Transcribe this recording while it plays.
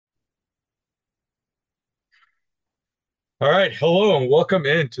All right, hello and welcome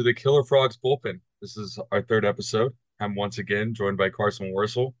into the KillerFrogs Bullpen. This is our third episode. I'm once again joined by Carson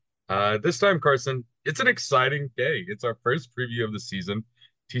Worsel. This time, Carson, it's an exciting day. It's our first preview of the season.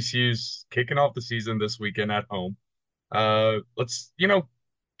 TCU's kicking off the season this weekend at home. Let's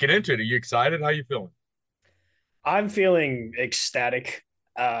get into it. Are you excited? How you feeling? I'm feeling ecstatic,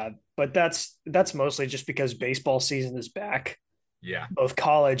 but that's mostly just because baseball season is back, Yeah. both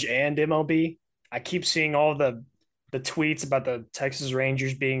college and MLB. I keep seeing all the tweets about the Texas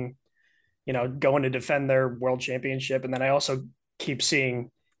Rangers being, going to defend their world championship, and then I also keep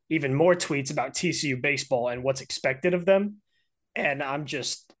seeing even more tweets about TCU baseball and what's expected of them, and I'm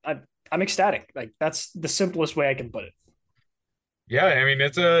ecstatic. Like that's the simplest way I can put it. Yeah, I mean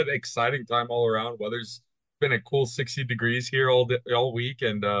it's an exciting time all around. Weather's been a cool 60 degrees here all week,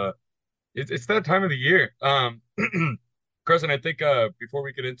 and it's that time of the year. Carson, I think before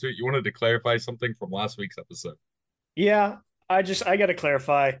we get into it, you wanted to clarify something from last week's episode. Yeah, I got to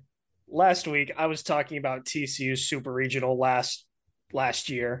clarify. Last week I was talking about TCU Super Regional last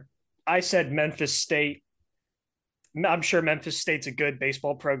year. I said Memphis State. I'm sure Memphis State's a good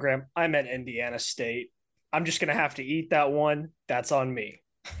baseball program. I meant Indiana State. I'm just gonna have to eat that one. That's on me.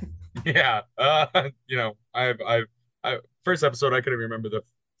 Yeah, I first episode I couldn't remember the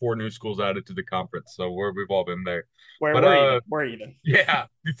four new schools added to the conference, so we've all been there. Where But we're even. We're even. yeah,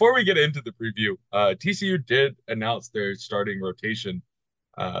 before we get into the preview, TCU did announce their starting rotation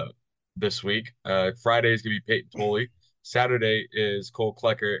uh this week. Friday is gonna be Peyton Tolley, Saturday is Cole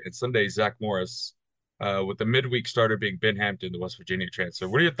Klecker, and Sunday Zach Morris. With the midweek starter being Ben Hampton, the West Virginia transfer.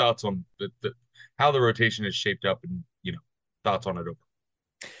 What are your thoughts on the how the rotation is shaped up and thoughts on it over?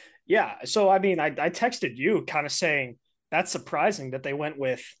 Yeah. So I mean, I texted you kind of saying that's surprising that they went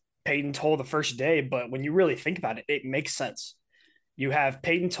with Peyton Toll the first day, but when you really think about it, it makes sense. You have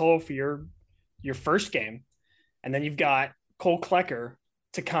Peyton Toll for your first game, and then you've got Cole Klecker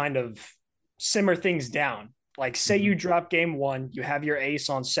to kind of simmer things down. Like, say Mhm. you drop game one, you have your ace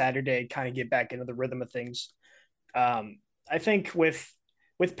on Saturday, kind of get back into the rhythm of things. I think with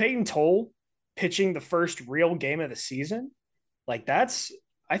Peyton Toll pitching the first real game of the season, like that's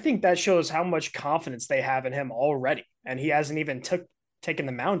I think that shows how much confidence they have in him already, and he hasn't even taken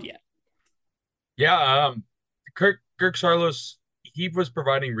the mound yet. Yeah, Kirk Saarloos, he was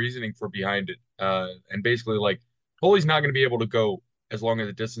providing reasoning for behind it. And basically like Foley's not going to be able to go as long as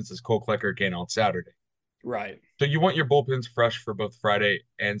the distance as Cole Klecker can on Saturday. Right. So you want your bullpens fresh for both Friday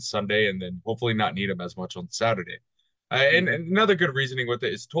and Sunday, and then hopefully not need them as much on Saturday. And Mm-hmm. another good reasoning with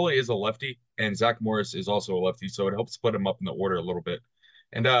it is Tolley is a lefty, and Zach Morris is also a lefty, so it helps split him up in the order a little bit.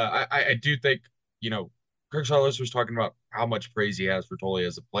 And I do think you know Kirk Saarloos was talking about how much praise he has for Tolley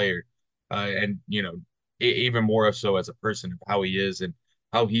as a player, and even more so as a person of how he is and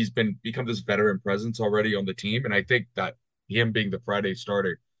how he's become this veteran presence already on the team. And I think that him being the Friday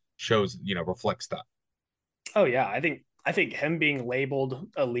starter shows reflects that. Oh yeah, I think him being labeled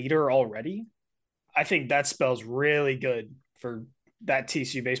a leader already, I think that spells really good for that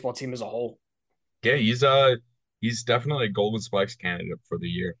TCU baseball team as a whole. Yeah, he's definitely a Golden Spikes candidate for the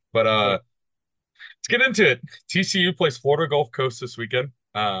year. But Yeah. let's get into it. TCU plays Florida Gulf Coast this weekend.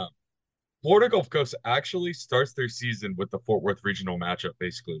 Florida Gulf Coast actually starts their season with the Fort Worth regional matchup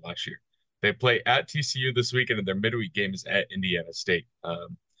basically last year. They play at TCU this weekend, and their midweek game is at Indiana State.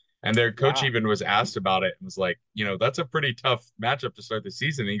 And their coach Wow. even was asked about it and was like, that's a pretty tough matchup to start the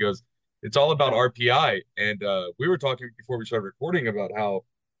season. And he goes, it's all about Yeah. RPI. And we were talking before we started recording about how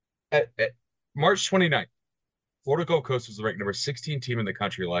at March 29th, Florida Gulf Coast was ranked number 16 team in the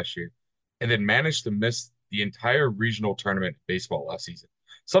country last year, and then managed to miss the entire regional tournament in baseball last season.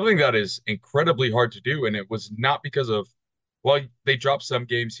 Something that is incredibly hard to do, and it was not because of, well, they dropped some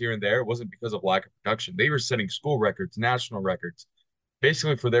games here and there. It wasn't because of lack of production. They were setting school records, national records,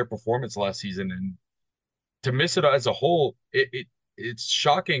 basically for their performance last season, and to miss it as a whole, it's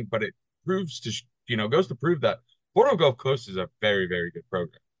shocking, but it proves to goes to prove that Florida Gulf Coast is a very very good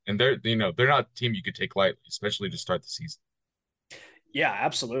program, and they're not a team you could take lightly, especially to start the season. Yeah,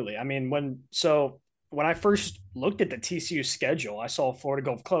 absolutely. I mean, when I first looked at the TCU schedule, I saw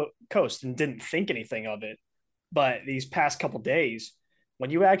Florida Coast and didn't think anything of it. But these past couple days, when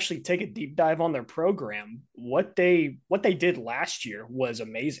you actually take a deep dive on their program, what they did last year was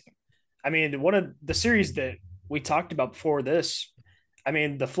amazing. I mean, one of the series that we talked about before this, I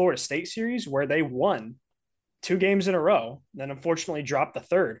mean, the Florida State series where they won two games in a row, then unfortunately dropped the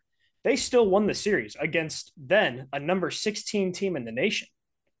third. They still won the series against then a number 16 team in the nation.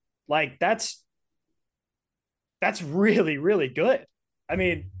 Like that's really really good. I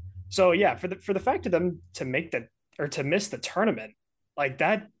mean, so yeah, for the fact of them to make the or to miss the tournament, like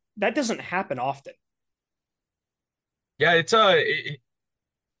that doesn't happen often. Yeah,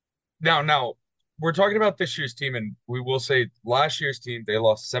 now we're talking about this year's team, and we will say last year's team, they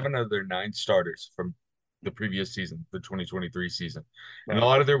lost seven of their nine starters from the previous season, the 2023 season. And a Right.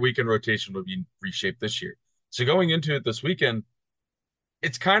 lot of their weekend rotation will be reshaped this year. So going into it this weekend,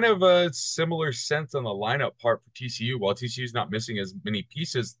 it's kind of a similar sense on the lineup part for TCU. While TCU is not missing as many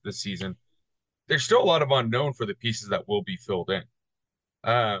pieces this season, there's still a lot of unknown for the pieces that will be filled in.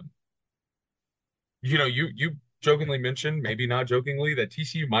 Um, you jokingly mentioned, maybe not jokingly, that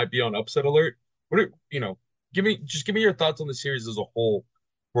TCU might be on upset alert. Give me your thoughts on the series as a whole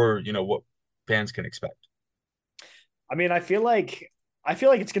for, what fans can expect. I mean, I feel like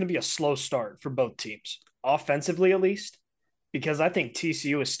it's going to be a slow start for both teams, offensively at least, because I think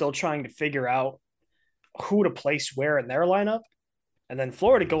TCU is still trying to figure out who to place where in their lineup, and then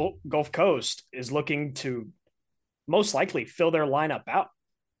Florida Gulf Coast is looking to most likely fill their lineup out.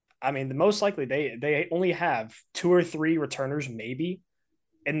 I mean, the most likely they only have two or three returners maybe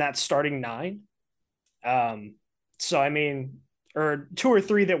in that starting nine. Um, so I mean, or two or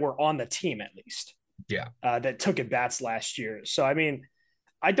three that were on the team at least Yeah. that took at bats last year. So I mean,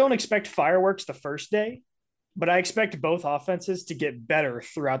 I don't expect fireworks the first day, but I expect both offenses to get better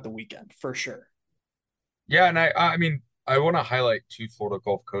throughout the weekend for sure. Yeah, and I mean, I want to highlight two Florida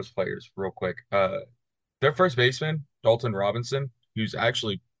Gulf Coast players real quick. Their first baseman, Dalton Robinson, who's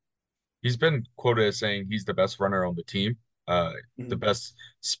actually he's been quoted as saying he's the best runner on the team, the Mhm. best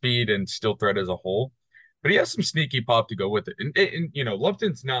speed and still threat as a whole. But he has some sneaky pop to go with it. And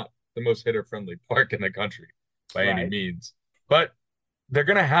Lupton's not the most hitter-friendly park in the country by any Right. means. But they're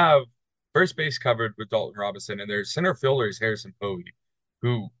gonna have first base covered with Dalton Robinson, and their center fielder is Harrison Poe,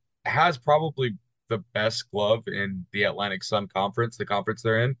 who has probably the best glove in the Atlantic Sun Conference, the conference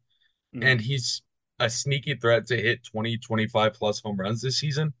they're in, and Mhm. he's a sneaky threat to hit 20, 25 plus home runs this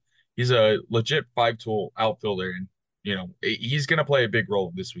season. He's a legit five-tool outfielder, and he's going to play a big role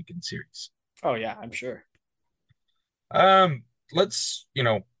in this weekend series. Oh yeah, I'm sure. Um, let's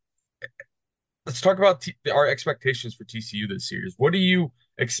let's talk about our expectations for TCU this series. What do you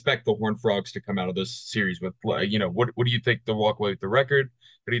expect the Horned Frogs to come out of this series with? What do you think they'll walk away with the record?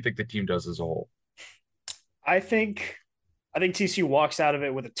 What do you think the team does as a whole? I think I think TCU walks out of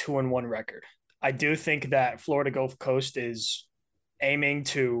it with a 2-1 record. I do think that Florida Gulf Coast is aiming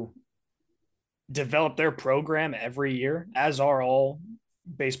to develop their program every year, as are all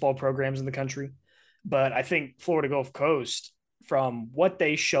baseball programs in the country. But I think Florida Gulf Coast, from what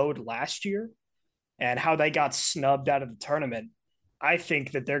they showed last year and how they got snubbed out of the tournament, I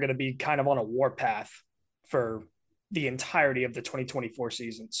think that they're going to be kind of on a warpath for the entirety of the 2024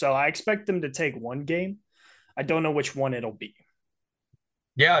 season. So I expect them to take one game. I don't know which one it'll be.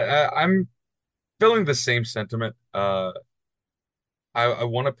 Yeah, I'm feeling the same sentiment. I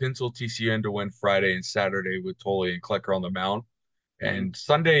want to pencil TCU in to win Friday and Saturday with Tolley and Klecker on the mound. Mm-hmm. And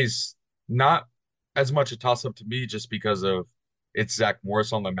Sunday's not as much a toss up to me just because of it's Zach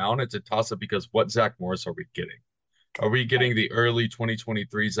Morris on the mound. It's a toss up because what Zach Morris are we getting? Are we getting the early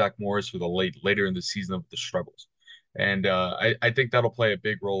 2023 Zach Morris or the later in the season of the struggles? And I think that'll play a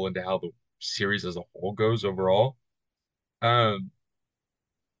big role into how the series as a whole goes overall. Um,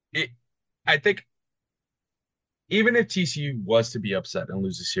 it, I think even if TCU was to be upset and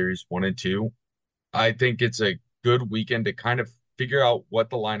lose the series 1-2, I think it's a good weekend to kind of figure out what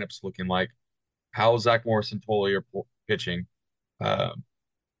the lineup's looking like, how Zach Morris and Tolley are pitching. Um,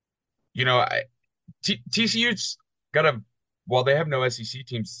 you know, TCU's got a while they have no SEC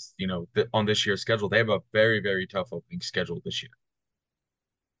teams, on this year's schedule, they have a very, very tough opening schedule this year.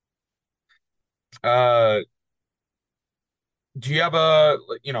 Uh, do you have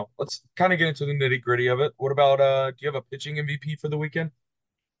let's kind of get into the nitty-gritty of it. What about do you have a pitching MVP for the weekend?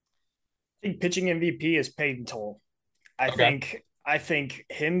 I think pitching MVP is Peyton Toll. I Okay. think I think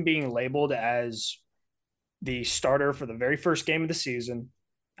him being labeled as the starter for the very first game of the season,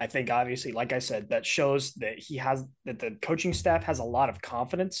 I think obviously, like I said, that shows that the coaching staff has a lot of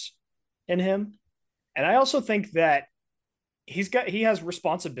confidence in him. And I also think that he has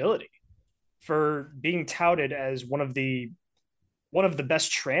responsibility for being touted as one of the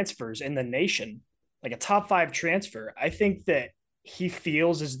best transfers in the nation, like a top 5 transfer. I think that he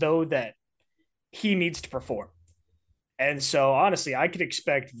feels as though that he needs to perform. And so honestly, I could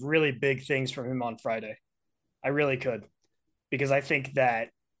expect really big things from him on Friday. I really could, because I think that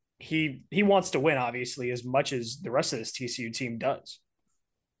he wants to win obviously as much as the rest of this TCU team does.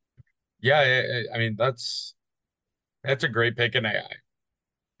 Yeah, I mean that's a great pick, and I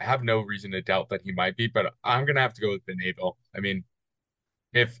have no reason to doubt that he might be, but I'm gonna have to go with Benavo. I mean,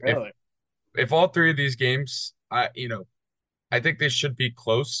 if if Really? if all three of these games, I think they should be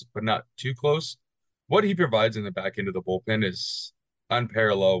close, but not too close. what he provides in the back end of the bullpen is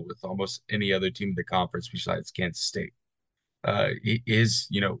unparalleled with almost any other team in the conference besides Kansas State. He is,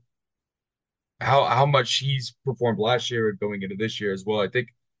 how much he's performed last year and going into this year as well.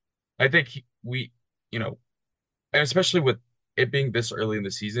 I think we, you know, and especially with it being this early in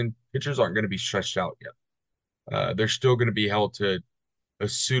the season, pitchers aren't going to be stretched out yet. They're still going to be held to a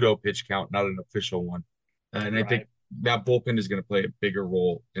pseudo pitch count, not an official one. And I think Right. that bullpen is going to play a bigger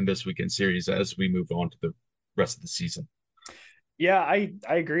role in this weekend series as we move on to the rest of the season. Yeah, I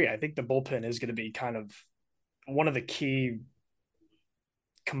agree. I think the bullpen is going to be kind of one of the key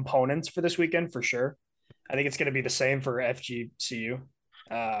components for this weekend for sure. I think it's going to be the same for FGCU.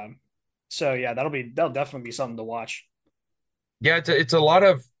 Um, so yeah, that'll definitely be something to watch. Yeah, it's a lot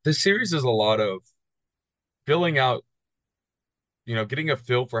of the series is a lot of filling out, getting a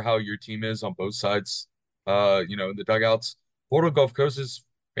feel for how your team is on both sides. In the dugouts. Florida Gulf Coast is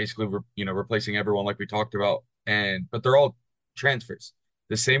basically replacing everyone like we talked about, and but they're all transfers.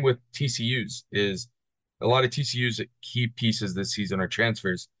 The same with TCU's is a lot of TCU's key pieces this season are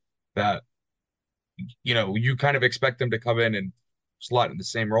transfers that you kind of expect them to come in and slot in the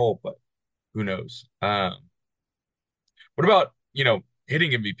same role, but who knows? What about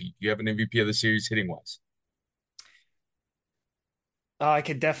hitting MVP? Do you have an MVP of the series hitting wise? I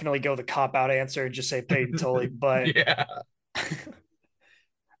could definitely go the cop out answer and just say Peyton Tully, but Yeah.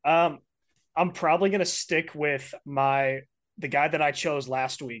 um, I'm probably going to stick with the guy that I chose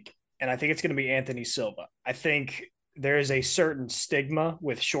last week, and I think it's going to be Anthony Silva. I think there is a certain stigma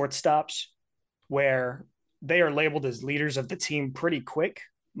with shortstops where they are labeled as leaders of the team pretty quick,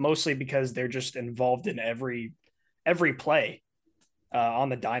 mostly because they're just involved in every play on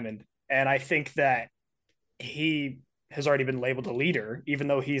the diamond. And I think that he has already been labeled a leader, even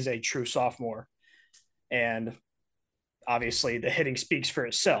though he's a true sophomore. And obviously, the hitting speaks for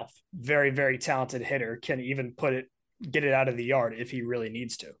itself. Very, very talented hitter, can even get it out of the yard if he really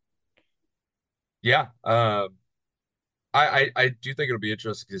needs to. Yeah. I do think it'll be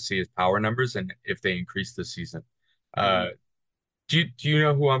interesting to see his power numbers and if they increase this season. Uh, Mm-hmm. do you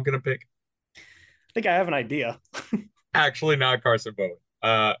know who I'm gonna pick? I think I have an idea. Actually, not Carson Bowen.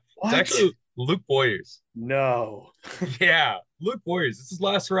 It's What? actually Luke Boyers. No. Yeah, Luke Boyers. It's his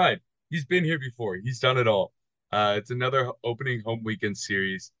last ride. He's been here before. He's done it all. It's another opening home weekend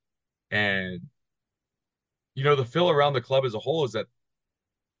series, and the feel around the club as a whole is that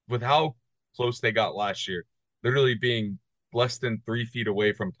with how close they got last year, literally being less than 3 feet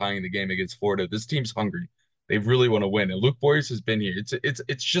away from tying the game against Florida. This team's hungry. They really want to win. And Luke Boyers has been here.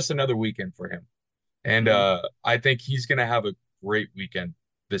 It's just another weekend for him. And Mm-hmm. I think he's gonna have a great weekend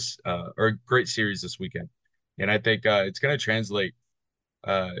this or a great series this weekend. And I think it's gonna translate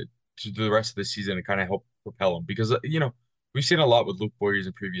uh to the rest of the season and kind of help propel him because we've seen a lot with Luke Boyers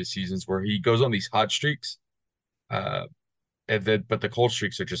in previous seasons where he goes on these hot streaks uh but the cold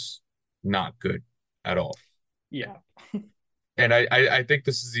streaks are just not good at all. Yeah. And I think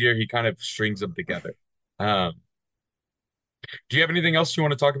this is the year he kind of strings them together. Um, do you have anything else you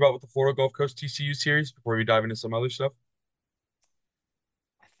want to talk about with the Florida Gulf Coast TCU series before we dive into some other stuff?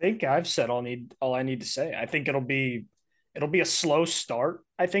 I think I've said all I need to say. I think it'll be a slow start,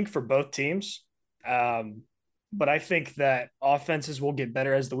 I think, for both teams. Um, but I think that offenses will get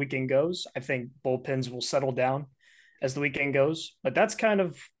better as the weekend goes. I think bullpens will settle down as the weekend goes. But that's kind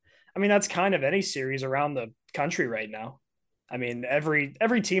of any series around the country right now. I mean, every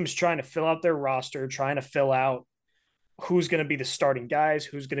team's trying to fill out their roster, trying to fill out who's going to be the starting guys,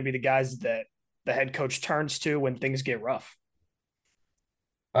 who's going to be the guys that the head coach turns to when things get rough.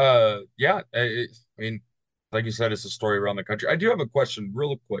 Yeah, I mean, like you said, it's a story around the country. I do have a question,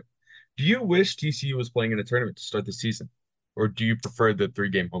 real quick. Do you wish TCU was playing in a tournament to start the season, or do you prefer the 3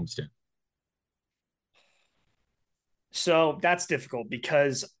 game homestand? So that's difficult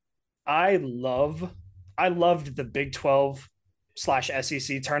because I love I loved the Big 12 slash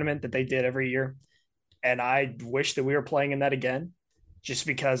SEC tournament that they did every year. And I wish that we were playing in that again, just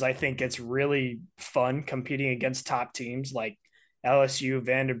because I think it's really fun competing against top teams like LSU,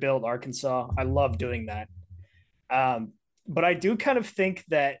 Vanderbilt, Arkansas. I love doing that. Um, but I do kind of think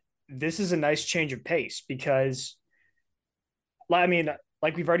that this is a nice change of pace because, I mean,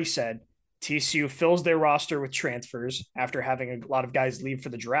 like we've already said, TCU fills their roster with transfers after having a lot of guys leave for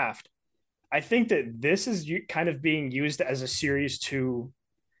the draft. I think that this is kind of being used as a series to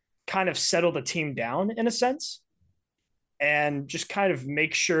kind of settle the team down in a sense and just kind of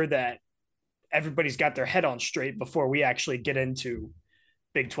make sure that everybody's got their head on straight before we actually get into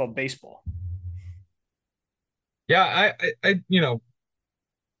Big 12 baseball. Yeah,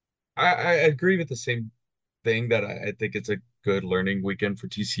 I agree with the same thing that I think it's a good learning weekend for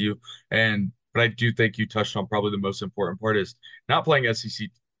TCU. And but I do think you touched on probably the most important part is not playing SEC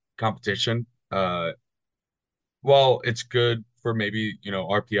competition. While it's good for maybe,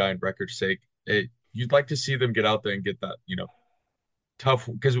 RPI and record's sake, you'd like to see them get out there and get that, tough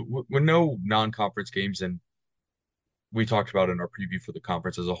because with no non-conference games, and we talked about in our preview for the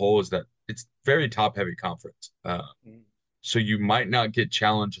conference as a whole, is that it's very top-heavy conference. Mm. So you might not get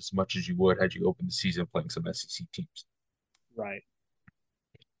challenged as much as you would had you opened the season playing some SEC teams. Right.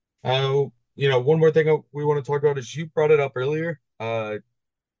 One more thing we want to talk about is you brought it up earlier.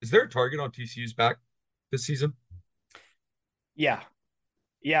 Is there a target on TCU's back this season? Yeah.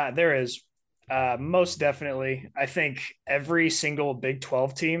 Yeah, there is. Most definitely. I think every single Big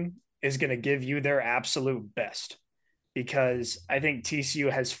 12 team is going to give you their absolute best because I think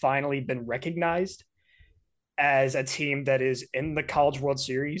TCU has finally been recognized as a team that is in the College World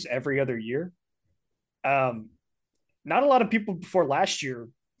Series every other year. Um, Not a lot of people before last year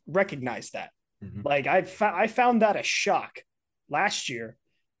recognized that. Mhm. Like I found that a shock last year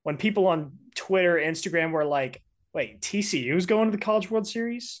when people on Twitter, Instagram were like, "Wait, TCU is going to the College World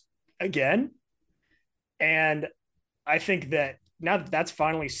Series again?" And I think that now that that's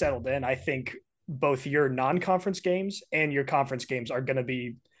finally settled in, I think both your non-conference games and your conference games are going to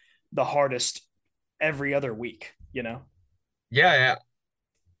be the hardest every other week. You know? Yeah, yeah.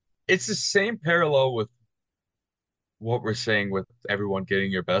 It's the same parallel with what we're saying with everyone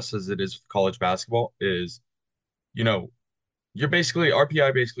getting your best as it is with college basketball is, you know, you're basically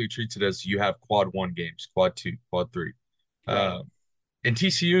RPI basically treats it as you have quad one games, quad two, quad three. Right. Uh, and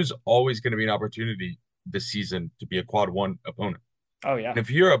TCU is always going to be an opportunity this season to be a quad one opponent. Oh yeah. And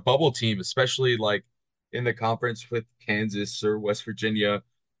if you're a bubble team, especially like in the conference with Kansas or West Virginia,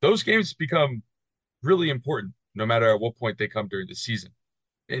 those games become really important no matter at what point they come during the season.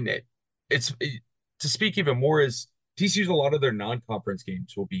 And to speak even more is TCU's a lot of their non-conference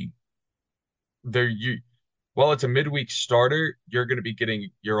games will be there. While it's a midweek starter, you're going to be getting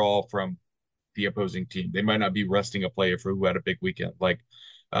your all from the opposing team. They might not be resting a player for who had a big weekend. Like,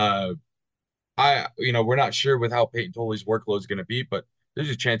 uh, we're not sure with how Peyton Toley's workload is going to be, but there's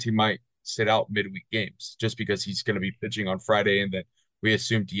a chance he might sit out midweek games just because he's going to be pitching on Friday and then we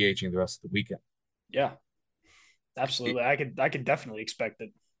assume DHing the rest of the weekend. Yeah. Absolutely. I could definitely expect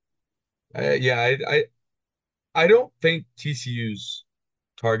it. Yeah, I don't think TCU's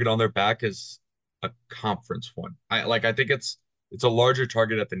target on their back is a conference one. I think it's a larger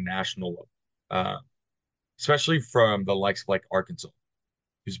target at the national level, uh, especially from the likes of like Arkansas,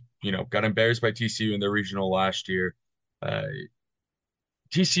 who's got embarrassed by TCU in their regional last year. Uh,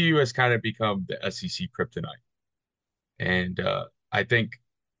 TCU has kind of become the SEC kryptonite, and I think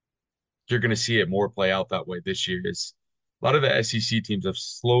you're going to see it more play out that way this year. Is a lot of the SEC teams have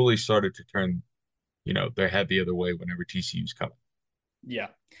slowly started to turn their head the other way whenever TCU's coming. Yeah.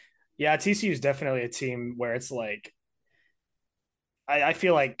 Yeah, TCU is definitely a team where it's like I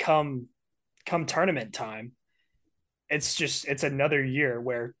feel like come tournament time, it's another year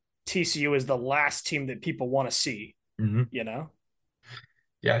where TCU is the last team that people want to see, Hmm. you know?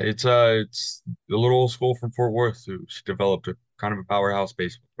 Yeah, it's the little old school from Fort Worth who's developed a kind of a powerhouse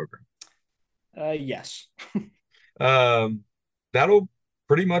baseball program. Yes. Um, that'll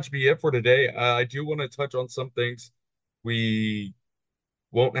pretty much be it for today. I do want to touch on some things. We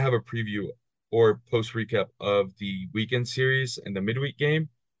won't have a preview or post recap of the weekend series and the midweek game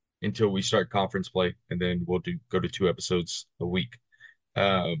until we start conference play, and then we'll go to 2 episodes a week.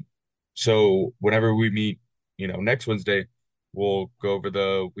 Um, so whenever we meet, next Wednesday, we'll go over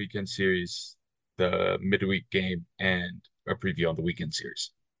the weekend series, the midweek game, and a preview on the weekend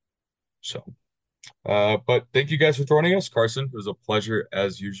series. So, but thank you guys for joining us, Carson. It was a pleasure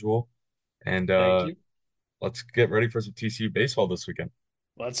as usual, and Thank you. let's get ready for some TCU baseball this weekend.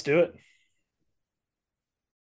 Let's do it.